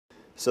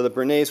So the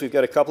béarnaise, we've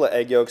got a couple of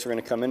egg yolks. We're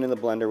going to come into the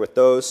blender with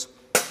those.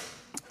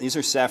 These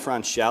are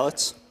saffron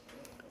shallots.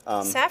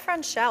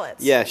 Saffron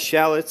shallots? Yeah,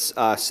 shallots,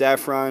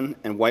 saffron,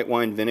 and white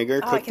wine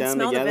vinegar cooked down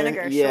together. I can smell the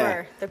vinegar,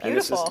 sure. They're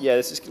beautiful.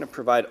 This is going to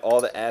provide all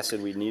the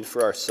acid we need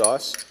for our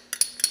sauce.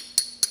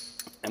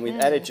 And we've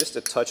added just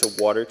a touch of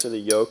water to the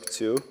yolk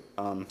too,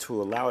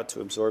 to allow it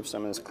to absorb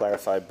some of this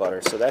clarified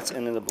butter. So that's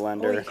into the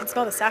blender. Oh, you can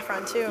smell the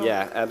saffron too.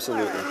 Yeah,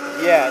 absolutely.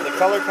 Yeah, the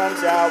color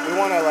comes out. We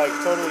want to like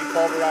totally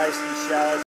pulverize these shallots.